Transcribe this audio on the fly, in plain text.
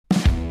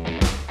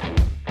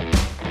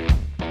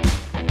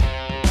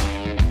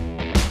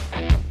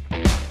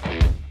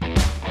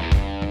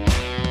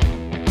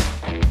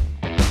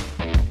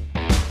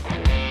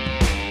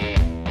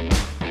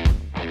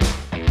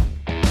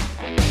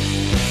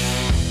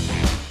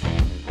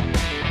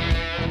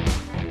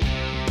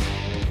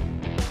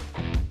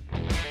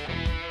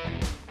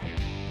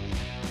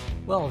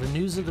Well, the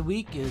news of the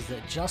week is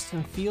that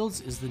Justin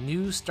Fields is the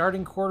new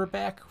starting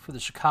quarterback for the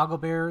Chicago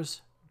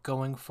Bears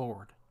going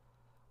forward.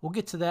 We'll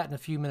get to that in a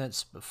few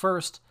minutes, but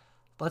first,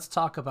 let's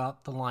talk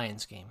about the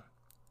Lions game.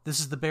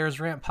 This is the Bears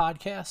Rant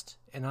Podcast,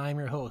 and I'm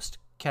your host,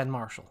 Ken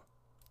Marshall.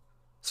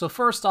 So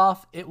first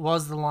off, it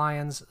was the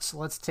Lions, so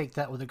let's take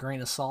that with a grain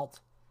of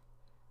salt.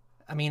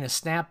 I mean, a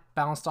snap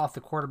bounced off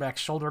the quarterback's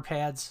shoulder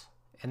pads,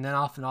 and then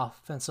off an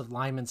offensive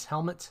lineman's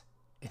helmet,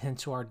 and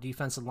into our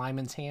defensive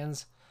lineman's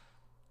hands.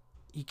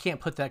 You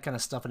can't put that kind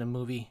of stuff in a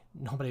movie.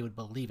 Nobody would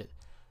believe it.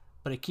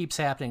 But it keeps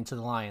happening to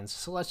the Lions,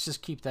 so let's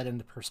just keep that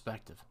into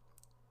perspective.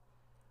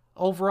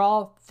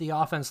 Overall, the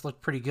offense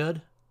looked pretty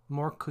good,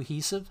 more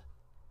cohesive.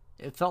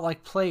 It felt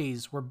like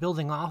plays were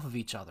building off of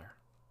each other.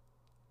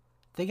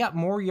 They got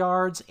more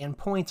yards and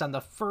points on the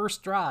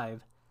first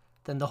drive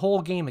than the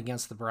whole game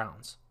against the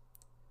Browns.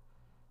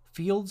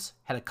 Fields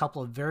had a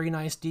couple of very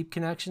nice deep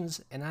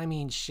connections, and I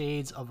mean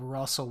shades of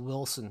Russell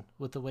Wilson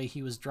with the way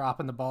he was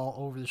dropping the ball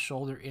over the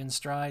shoulder in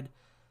stride.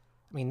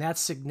 I mean,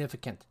 that's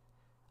significant.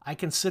 I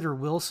consider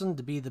Wilson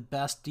to be the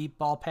best deep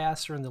ball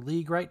passer in the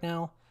league right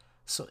now,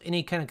 so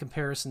any kind of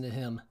comparison to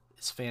him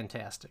is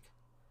fantastic.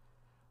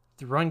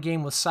 The run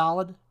game was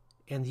solid,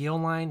 and the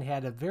O-line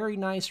had a very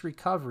nice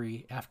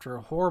recovery after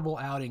a horrible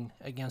outing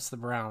against the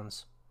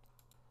Browns.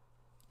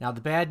 Now,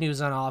 the bad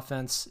news on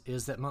offense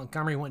is that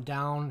Montgomery went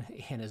down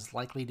and is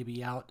likely to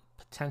be out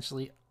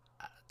potentially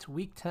to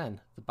Week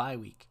 10, the bye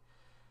week.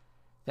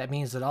 That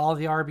means that all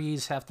the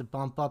RBs have to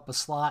bump up a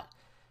slot,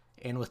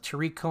 and with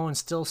Tariq Cohen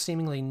still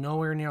seemingly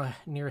nowhere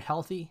near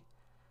healthy,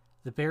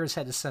 the Bears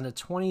had to send a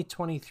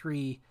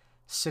 2023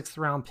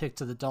 sixth-round pick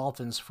to the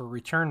Dolphins for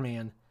return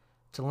man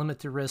to limit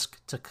the risk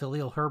to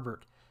Khalil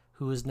Herbert,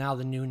 who is now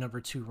the new number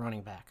 2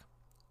 running back.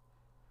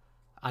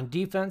 On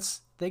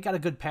defense, they got a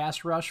good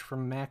pass rush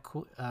from Mack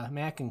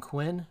and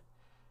Quinn.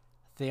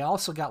 They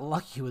also got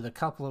lucky with a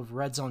couple of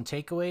red zone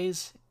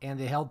takeaways, and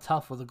they held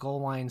tough with a goal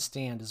line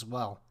stand as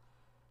well,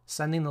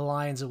 sending the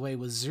Lions away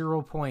with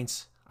 0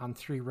 points on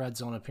 3 red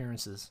zone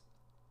appearances.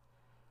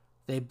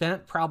 They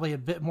bent probably a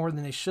bit more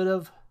than they should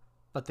have,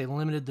 but they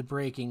limited the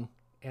breaking,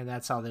 and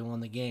that's how they won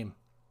the game.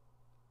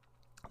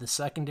 The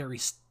secondary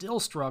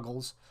still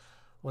struggles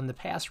when the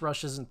pass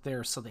rush isn't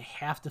there, so they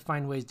have to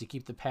find ways to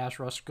keep the pass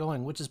rush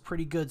going, which is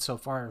pretty good so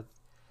far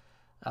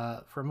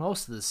for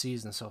most of the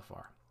season so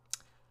far.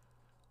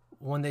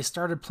 When they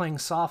started playing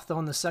soft, though,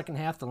 in the second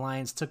half, the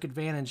Lions took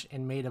advantage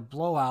and made a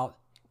blowout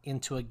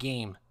into a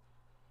game.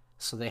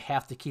 So they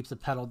have to keep the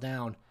pedal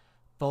down,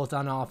 both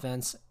on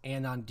offense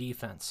and on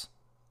defense.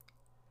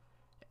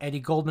 Eddie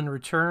Goldman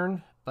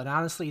returned, but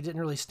honestly, he didn't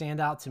really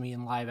stand out to me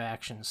in live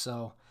action,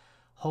 so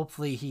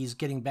hopefully he's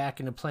getting back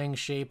into playing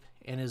shape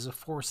and is a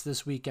force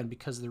this weekend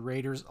because the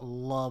Raiders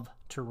love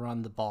to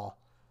run the ball.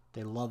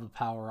 They love a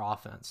power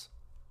offense.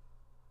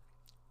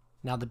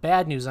 Now, the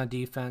bad news on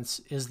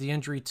defense is the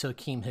injury to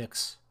Akeem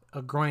Hicks,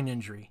 a groin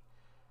injury.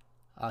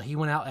 He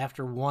went out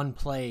after one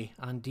play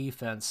on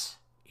defense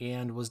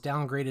and was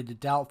downgraded to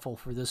doubtful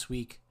for this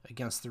week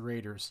against the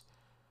Raiders.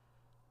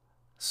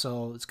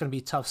 So it's going to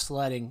be tough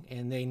sledding,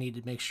 and they need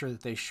to make sure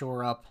that they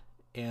shore up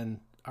and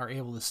are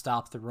able to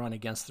stop the run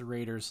against the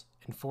Raiders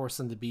and force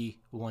them to be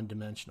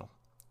one-dimensional.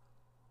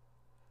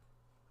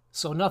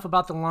 So enough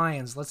about the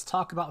Lions. Let's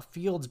talk about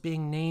Fields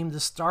being named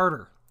the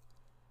starter.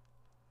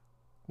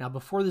 Now,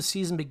 before the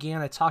season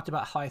began, I talked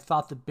about how I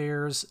thought the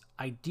Bears'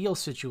 ideal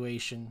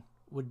situation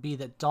would be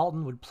that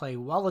Dalton would play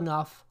well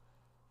enough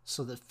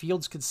so that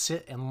Fields could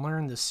sit and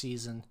learn this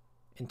season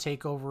and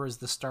take over as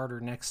the starter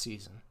next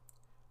season.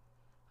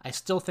 I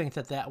still think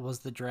that that was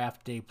the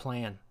draft day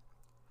plan.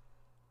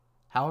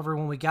 However,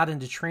 when we got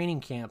into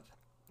training camp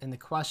and the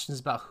questions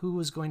about who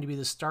was going to be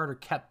the starter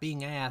kept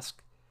being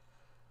asked,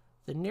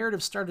 the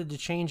narrative started to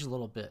change a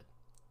little bit.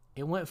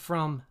 It went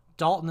from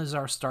Dalton is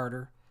our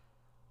starter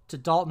to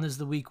Dalton is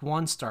the week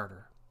 1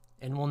 starter,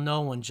 and we'll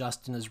know when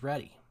Justin is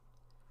ready.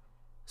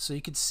 So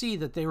you could see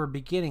that they were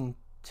beginning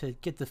to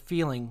get the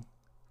feeling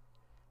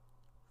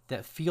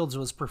that Fields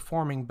was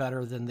performing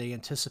better than they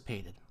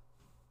anticipated.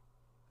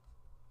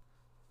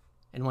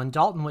 And when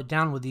Dalton went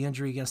down with the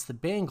injury against the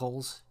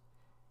Bengals,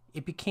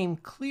 it became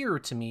clearer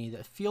to me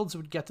that Fields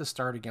would get the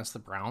start against the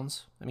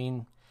Browns. I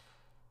mean,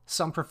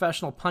 some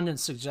professional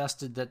pundits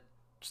suggested that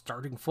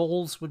starting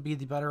Foles would be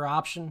the better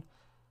option,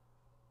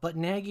 but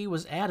Nagy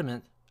was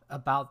adamant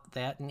about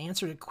that and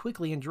answered it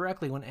quickly and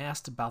directly when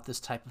asked about this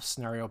type of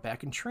scenario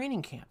back in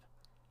training camp.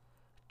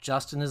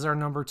 Justin is our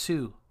number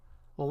 2.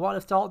 Well, what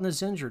if Dalton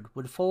is injured?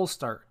 Would Foles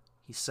start?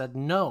 He said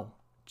no.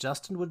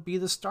 Justin would be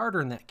the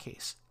starter in that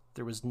case.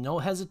 There was no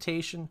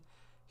hesitation.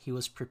 He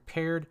was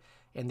prepared,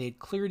 and they'd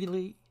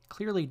clearly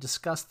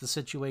discussed the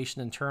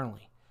situation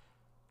internally.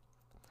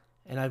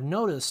 And I've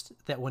noticed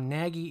that when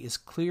Nagy is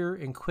clear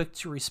and quick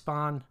to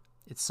respond,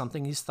 it's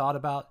something he's thought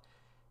about,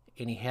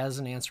 and he has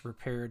an answer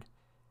prepared,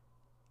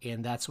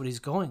 and that's what he's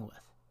going with.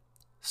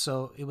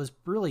 So it was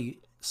really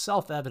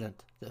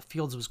self-evident that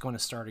Fields was going to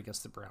start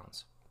against the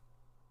Browns.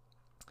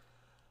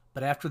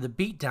 But after the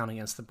beatdown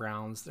against the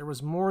Browns, there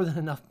was more than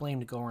enough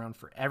blame to go around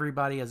for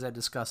everybody, as I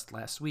discussed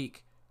last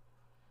week.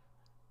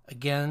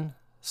 Again,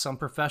 some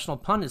professional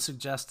pundits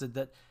suggested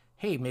that,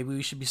 hey, maybe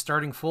we should be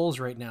starting Foles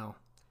right now.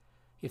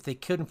 If they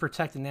couldn't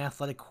protect an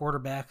athletic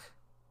quarterback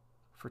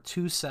for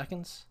 2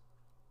 seconds,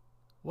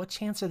 what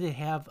chance do they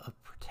have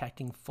of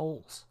protecting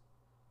Foles?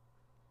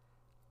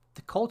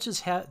 The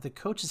coaches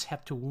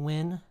have to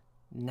win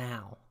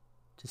now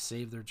to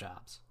save their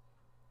jobs.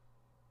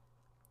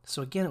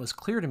 So again, it was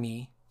clear to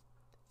me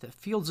that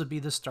Fields would be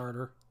the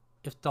starter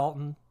if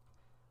Dalton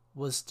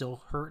was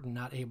still hurt and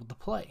not able to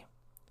play.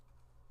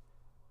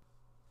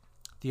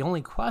 The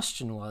only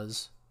question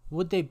was,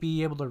 would they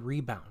be able to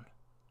rebound?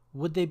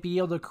 Would they be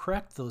able to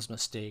correct those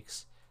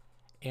mistakes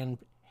and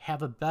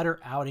have a better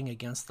outing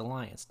against the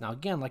Lions? Now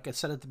again, like I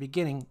said at the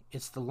beginning,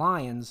 it's the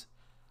Lions,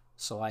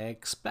 so I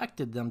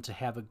expected them to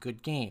have a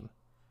good game,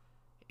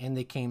 and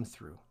they came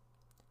through.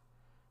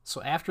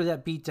 So after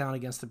that beatdown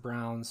against the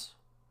Browns,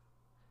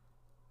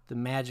 the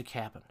magic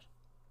happened.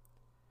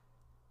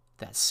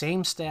 That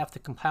same staff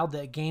that compiled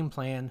that game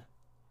plan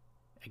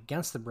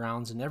against the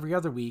Browns and every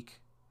other week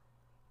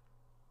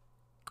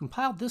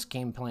compiled this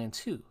game plan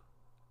too.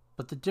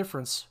 But the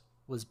difference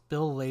was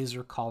Bill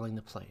Lazor calling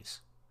the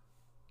plays.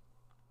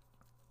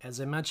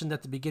 As I mentioned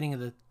at the beginning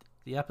of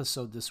the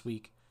episode this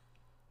week,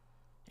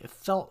 it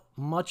felt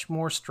much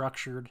more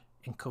structured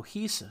and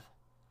cohesive.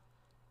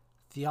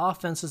 The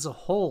offense as a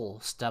whole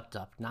stepped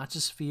up, not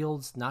just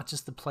Fields, not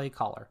just the play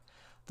caller.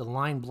 The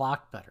line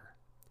blocked better.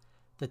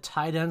 The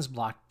tight ends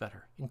blocked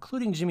better,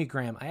 including Jimmy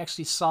Graham. I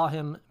actually saw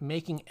him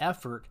making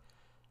effort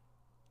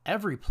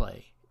every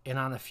play, and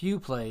on a few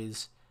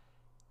plays,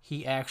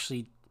 he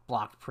actually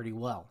blocked pretty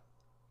well.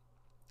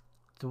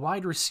 The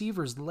wide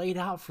receivers laid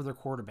out for their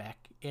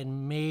quarterback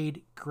and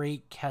made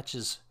great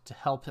catches to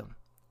help him.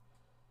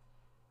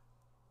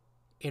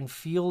 And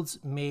Fields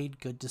made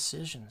good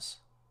decisions.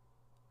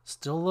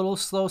 Still a little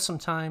slow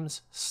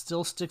sometimes,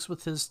 still sticks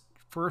with his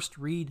first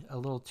read a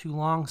little too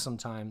long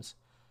sometimes.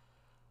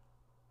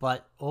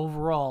 But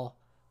overall,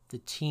 the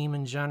team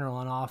in general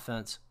on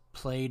offense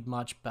played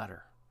much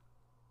better.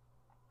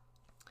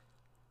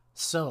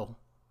 So,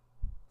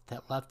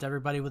 that left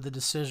everybody with a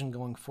decision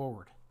going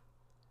forward.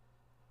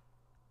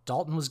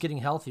 Dalton was getting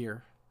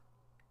healthier.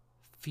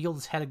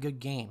 Fields had a good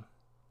game.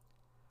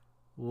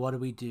 What do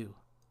we do?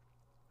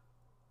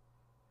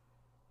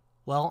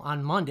 Well,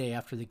 on Monday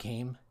after the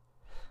game,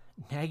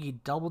 Nagy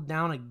doubled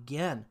down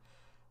again.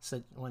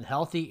 Said, when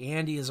healthy,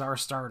 Andy is our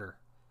starter.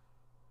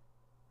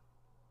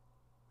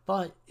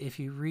 But if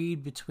you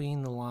read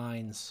between the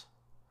lines,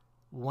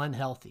 when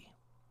healthy,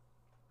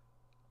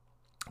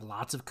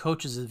 lots of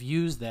coaches have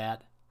used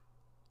that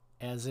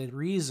as a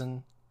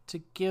reason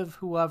to give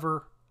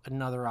whoever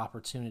another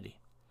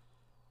opportunity.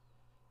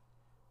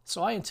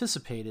 So I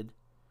anticipated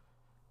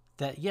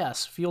that,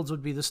 yes, Fields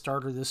would be the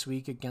starter this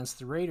week against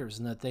the Raiders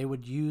and that they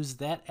would use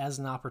that as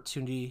an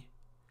opportunity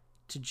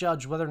to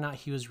judge whether or not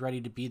he was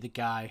ready to be the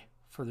guy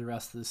for the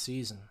rest of the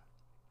season.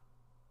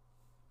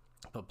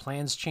 But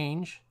plans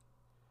change,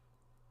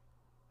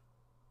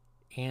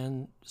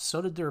 and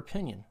so did their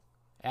opinion.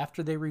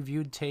 After they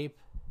reviewed tape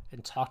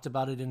and talked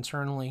about it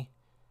internally,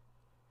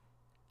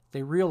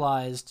 they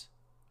realized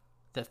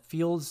that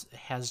Fields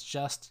has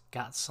just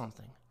got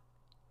something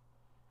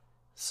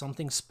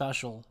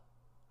special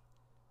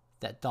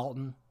that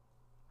Dalton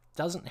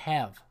doesn't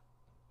have.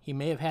 He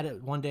may have had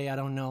it one day, I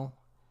don't know,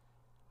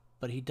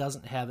 but he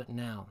doesn't have it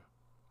now.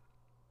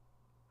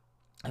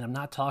 And I'm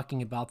not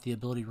talking about the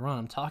ability to run,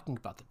 I'm talking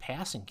about the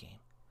passing game.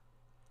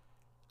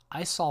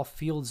 I saw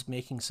Fields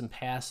making some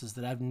passes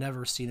that I've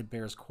never seen a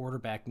Bears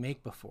quarterback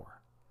make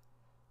before.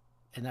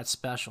 And that's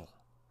special.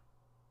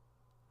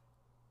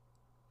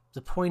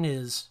 The point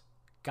is,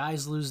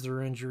 guys lose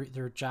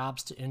their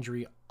jobs to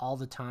injury all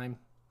the time.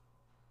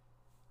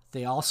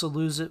 They also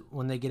lose it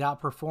when they get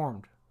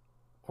outperformed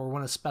or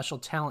when a special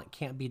talent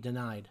can't be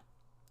denied.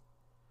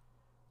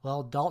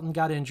 Well, Dalton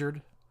got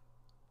injured,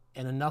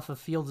 and enough of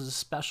Fields'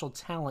 special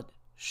talent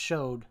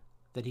showed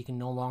that he can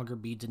no longer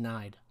be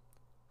denied.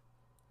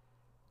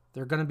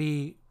 There are going to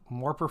be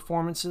more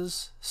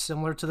performances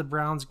similar to the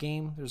Browns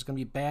game. There's going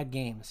to be bad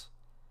games.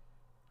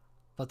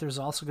 But there's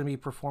also going to be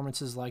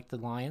performances like the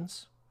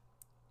Lions.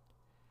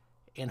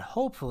 And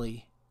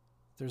hopefully,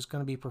 there's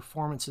going to be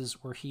performances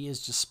where he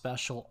is just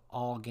special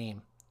all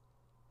game.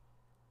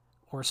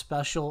 Or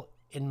special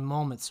in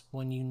moments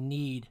when you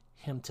need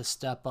him to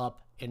step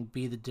up and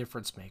be the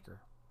difference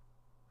maker.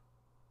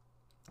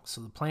 So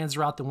the plans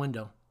are out the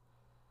window.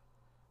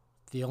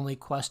 The only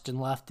question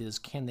left is,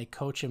 can they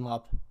coach him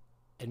up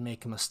and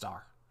make him a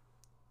star?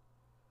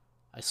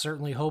 I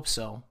certainly hope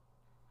so.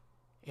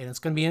 And it's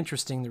going to be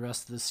interesting the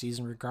rest of the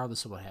season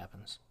regardless of what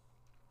happens.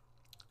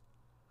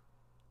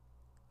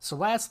 So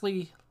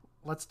lastly,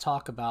 let's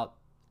talk about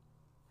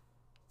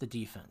the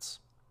defense.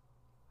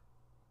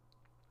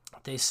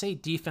 They say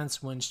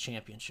defense wins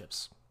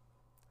championships.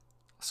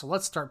 So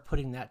let's start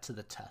putting that to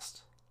the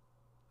test.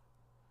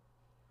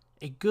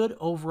 A good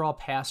overall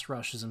pass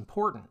rush is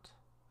important,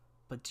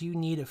 but do you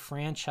need a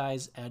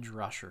franchise edge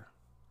rusher?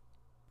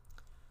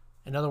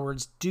 In other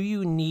words, do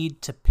you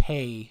need to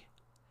pay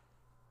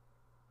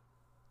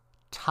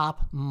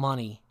top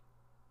money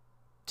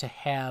to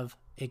have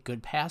a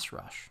good pass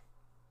rush.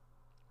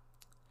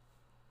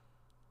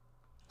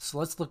 So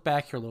let's look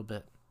back here a little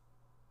bit.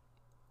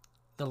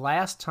 The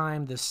last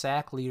time the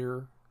sack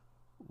leader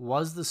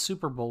was the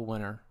Super Bowl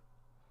winner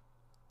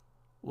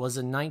was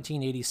in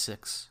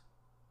 1986.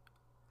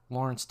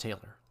 Lawrence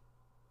Taylor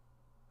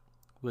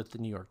with the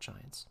New York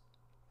Giants.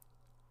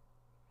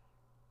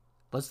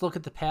 Let's look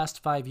at the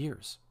past 5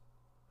 years.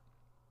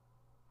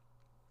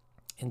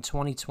 In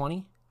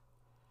 2020,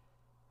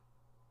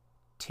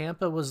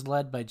 Tampa was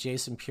led by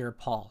Jason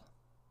Pierre-Paul.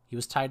 He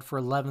was tied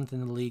for 11th in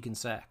the league in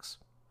sacks.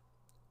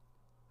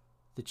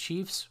 The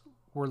Chiefs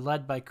were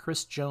led by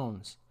Chris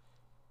Jones.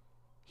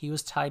 He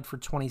was tied for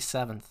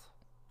 27th.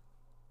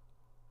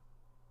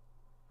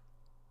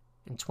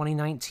 In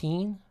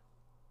 2019,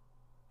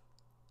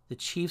 the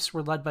Chiefs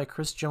were led by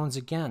Chris Jones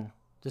again,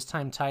 this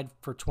time tied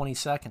for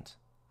 22nd.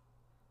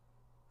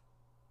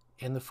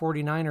 And the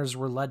 49ers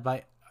were led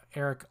by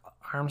Eric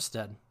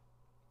Armstead,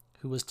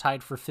 who was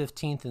tied for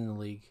 15th in the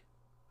league.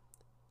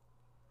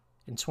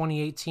 In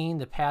 2018,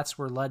 the Pats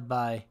were led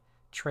by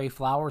Trey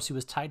Flowers, who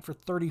was tied for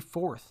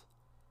 34th.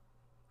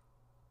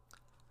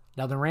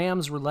 Now, the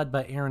Rams were led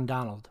by Aaron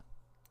Donald,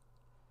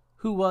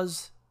 who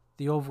was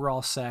the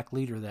overall sack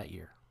leader that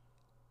year.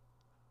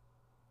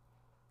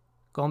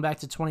 Going back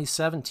to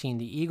 2017,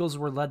 the Eagles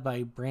were led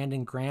by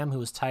Brandon Graham, who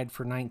was tied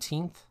for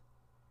 19th.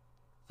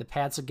 The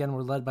Pats again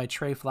were led by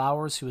Trey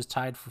Flowers, who was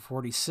tied for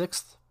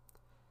 46th.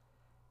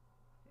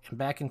 And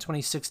back in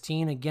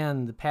 2016,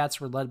 again, the Pats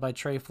were led by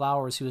Trey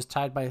Flowers, who was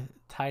tied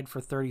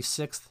for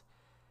 36th.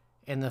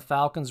 And the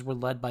Falcons were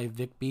led by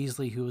Vic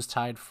Beasley, who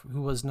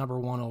was number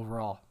 1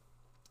 overall.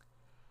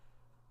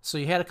 So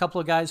you had a couple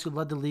of guys who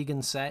led the league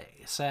in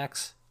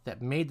sacks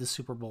that made the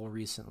Super Bowl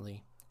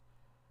recently.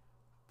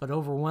 But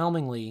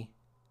overwhelmingly,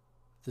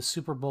 the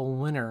Super Bowl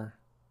winner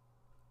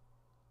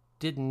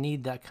didn't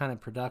need that kind of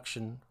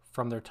production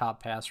from their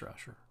top pass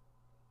rusher.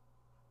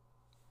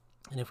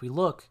 And if we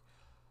look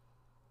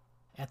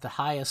at the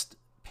highest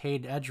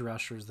paid edge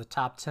rushers, the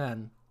top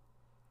 10,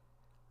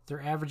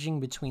 they're averaging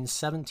between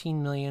 $17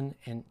 million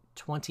and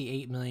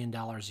 $28 million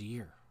a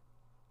year.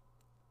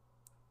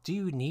 Do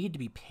you need to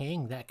be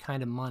paying that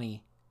kind of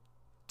money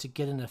to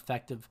get an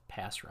effective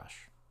pass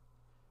rush?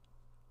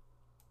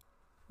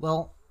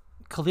 Well,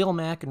 Khalil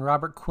Mack and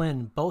Robert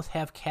Quinn both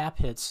have cap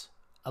hits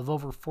of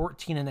over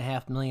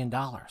 $14.5 million.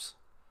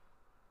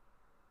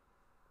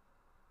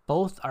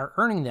 Both are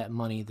earning that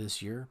money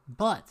this year,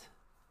 but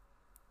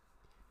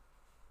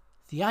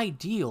the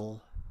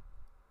ideal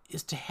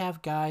is to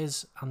have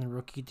guys on the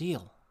rookie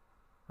deal,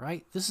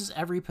 right? This is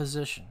every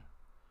position.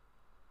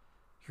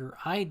 Your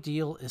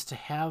ideal is to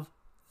have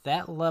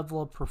that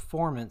level of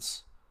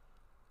performance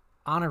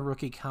on a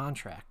rookie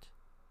contract.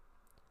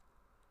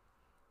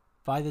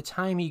 By the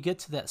time you get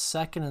to that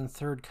second and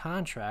third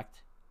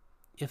contract,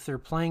 if they're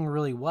playing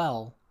really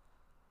well,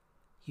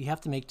 you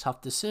have to make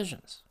tough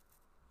decisions.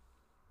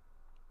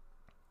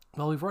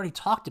 Well, we've already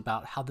talked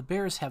about how the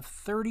Bears have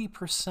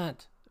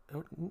 30%,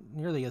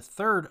 nearly a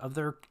third of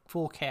their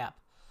full cap,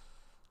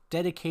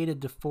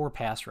 dedicated to 4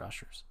 pass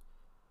rushers.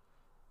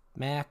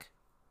 Mack,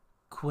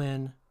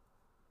 Quinn,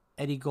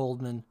 Eddie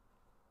Goldman,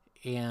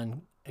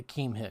 and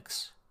Akeem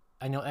Hicks.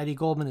 I know Eddie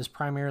Goldman is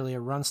primarily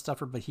a run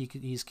stuffer, but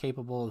he's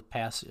capable of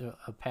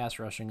pass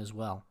rushing as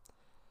well.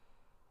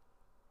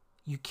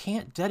 You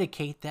can't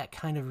dedicate that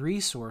kind of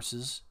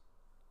resources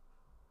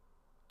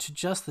to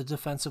just the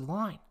defensive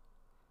line.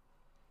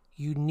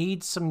 You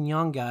need some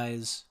young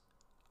guys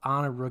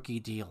on a rookie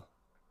deal.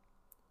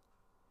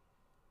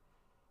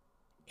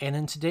 And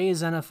in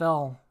today's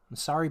NFL, I'm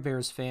sorry,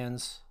 Bears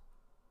fans,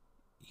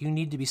 you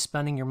need to be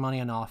spending your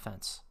money on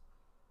offense.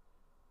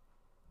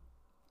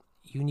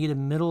 You need a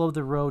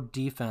middle-of-the-road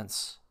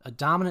defense. A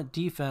dominant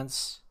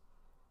defense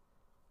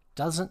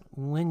doesn't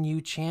win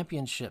you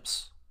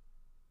championships.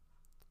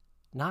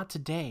 Not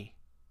today.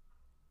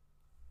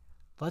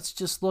 Let's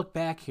just look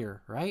back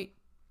here, right?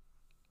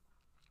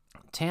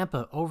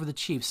 Tampa over the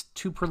Chiefs,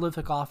 2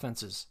 prolific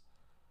offenses.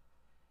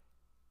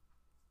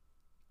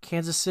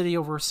 Kansas City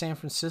over San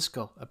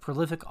Francisco, a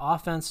prolific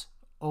offense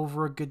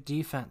over a good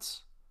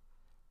defense.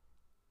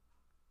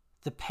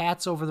 The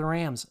Pats over the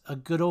Rams, a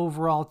good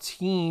overall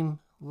team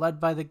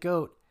led by the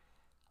GOAT,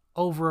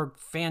 over a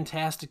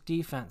fantastic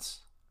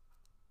defense.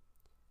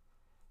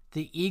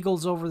 The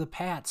Eagles over the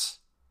Pats,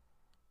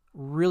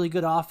 really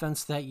good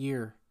offense that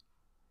year,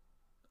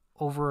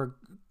 over a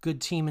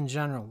good team in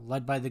general,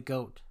 led by the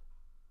GOAT.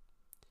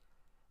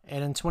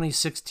 And in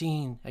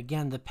 2016,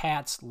 again, the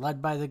Pats,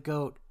 led by the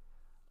GOAT,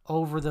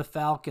 over the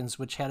Falcons,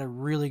 which had a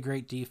really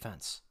great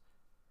defense.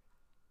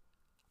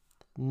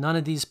 None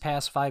of these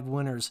past 5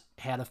 winners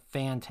had a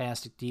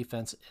fantastic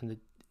defense,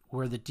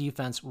 where the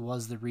defense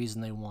was the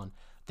reason they won.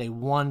 They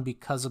won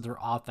because of their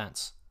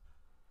offense.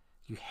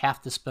 You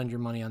have to spend your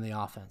money on the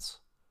offense.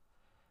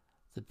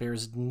 The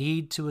Bears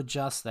need to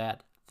adjust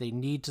that. They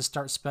need to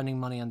start spending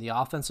money on the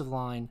offensive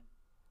line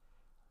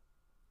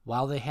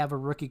while they have a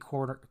rookie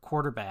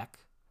quarterback.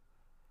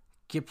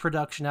 Get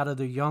production out of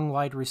their young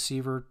wide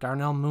receiver,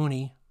 Darnell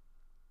Mooney.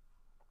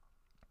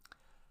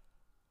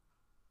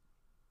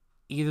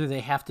 Either they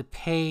have to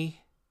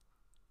pay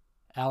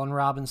Allen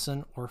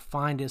Robinson or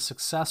find a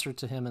successor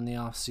to him in the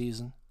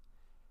offseason.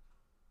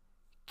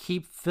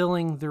 Keep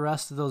filling the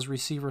rest of those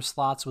receiver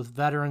slots with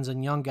veterans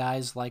and young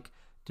guys like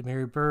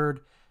Damiere Byrd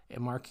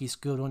and Marquise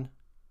Goodwin.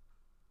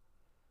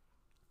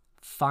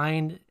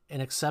 Find an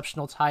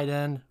exceptional tight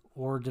end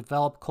or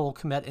develop Cole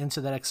Kmet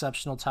into that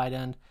exceptional tight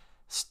end.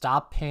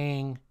 Stop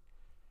paying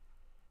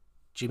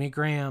Jimmy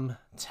Graham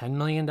 $10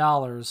 million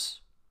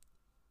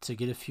to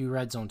get a few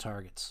red zone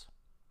targets.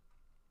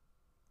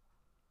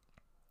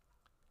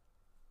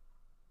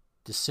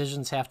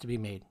 Decisions have to be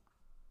made.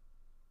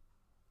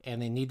 And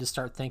they need to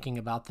start thinking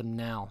about them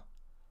now.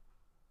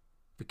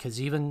 Because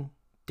even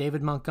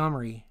David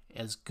Montgomery,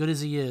 as good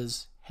as he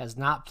is, has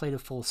not played a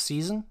full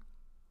season.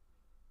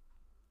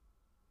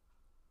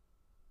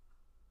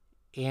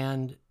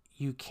 And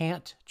you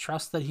can't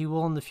trust that he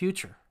will in the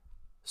future.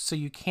 So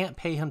you can't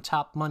pay him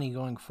top money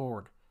going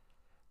forward.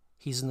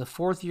 He's in the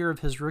 4th year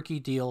of his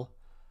rookie deal.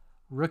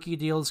 Rookie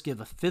deals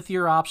give a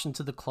 5th-year option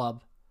to the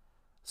club,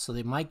 so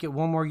they might get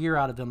 1 more year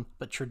out of him,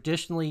 but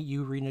traditionally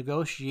you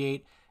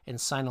renegotiate and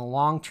sign a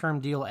long-term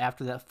deal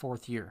after that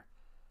 4th year.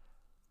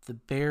 The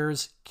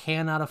Bears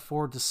cannot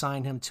afford to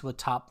sign him to a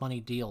top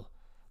money deal.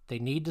 They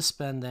need to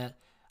spend that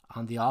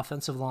on the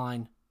offensive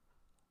line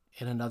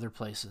and in other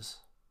places.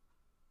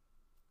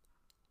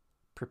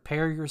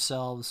 Prepare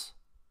yourselves,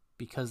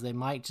 because they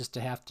might just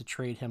have to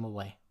trade him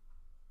away.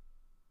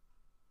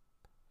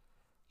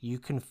 You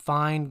can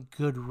find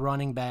good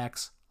running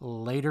backs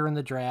later in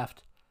the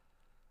draft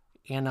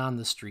and on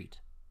the street.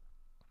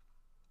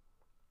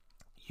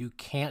 You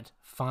can't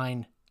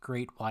find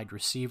great wide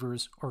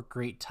receivers or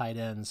great tight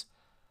ends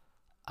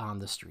on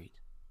the street.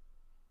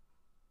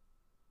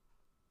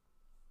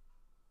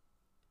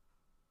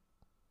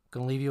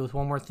 Gonna leave you with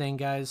one more thing,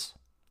 guys.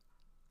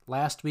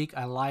 Last week,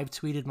 I live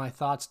tweeted my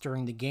thoughts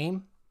during the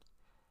game.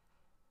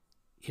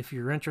 If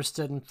you're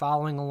interested in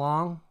following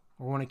along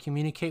or want to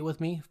communicate with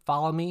me,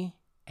 follow me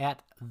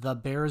at The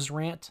Bears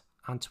Rant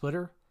on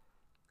Twitter.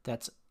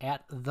 That's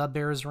at The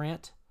Bears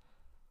Rant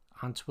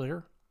on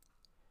Twitter.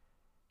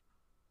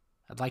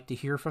 I'd like to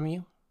hear from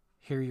you,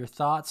 hear your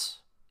thoughts,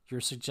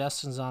 your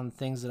suggestions on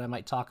things that I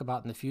might talk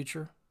about in the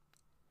future.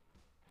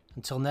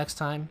 Until next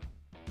time,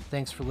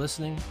 thanks for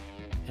listening,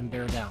 and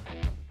bear down.